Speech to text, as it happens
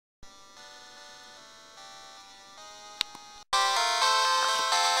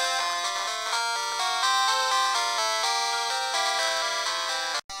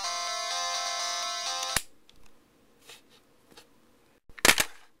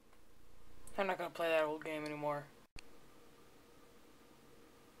I'm not gonna play that old game anymore.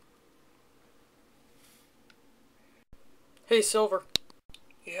 Hey, Silver.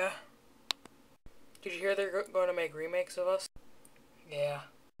 Yeah? Did you hear they're going to make remakes of us? Yeah.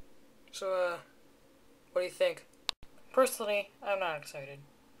 So, what do you think? Personally, I'm not excited.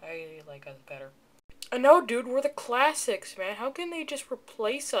 I like us better. I know, dude, we're the classics, man. How can they just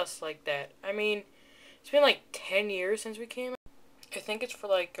replace us like that? I mean, it's been like 10 years since we came out. I think it's for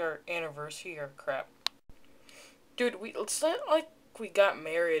like our anniversary or crap. Dude, it's not like we got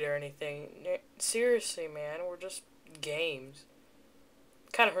married or anything. Seriously, man, we're just games.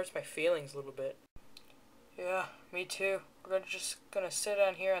 Kind of hurts my feelings a little bit. Yeah, me too. We're just gonna sit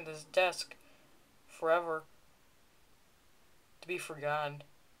down here on this desk forever to be forgotten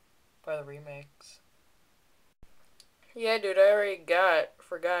by the remakes. Yeah, dude, I already got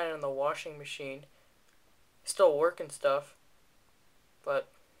Forgotten in the washing machine. Still working stuff, but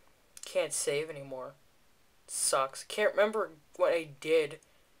can't save anymore. Sucks. Can't remember what I did.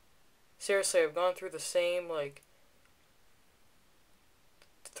 Seriously, I've gone through the same, like,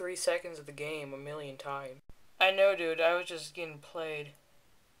 3 seconds of the game a million times. I know, dude, I was just getting played.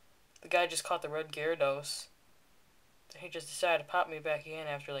 The guy just caught the red Gyarados. He just decided to pop me back in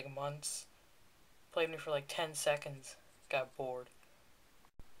after, like, months. Played me for, like, 10 seconds. Got bored.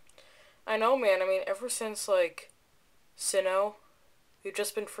 I know, man. I mean, ever since, like, Sinnoh, you've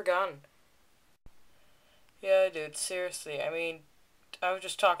just been forgotten. Yeah, dude, seriously. I mean, I was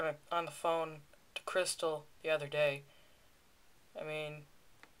just talking on the phone to Crystal the other day. I mean,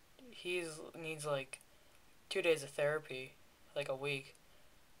 he needs like 2 days of therapy, like a week.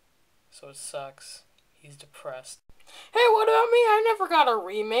 So it sucks. He's depressed. Hey, what about me? I never got a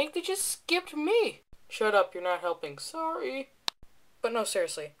remake. They just skipped me. Shut up, you're not helping. Sorry. But no,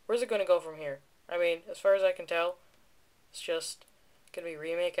 seriously, where's it gonna go from here? I mean, as far as I can tell, it's just gonna be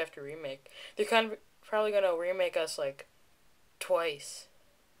remake after remake. They're kind of probably gonna remake us like twice.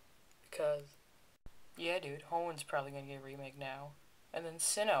 Because, yeah, dude, Hoen's probably gonna get a remake now. And then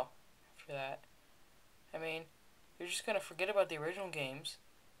Sinnoh after that. I mean, you're just gonna forget about the original games.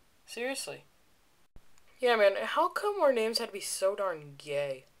 Seriously. Yeah, man, how come our names had to be so darn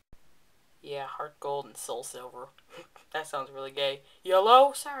gay? Yeah, Heart Gold and Soul Silver. That sounds really gay.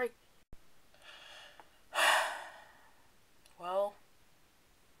 YOLO? Sorry. Well,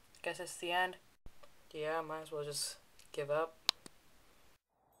 guess it's the end. Yeah, might as well just give up.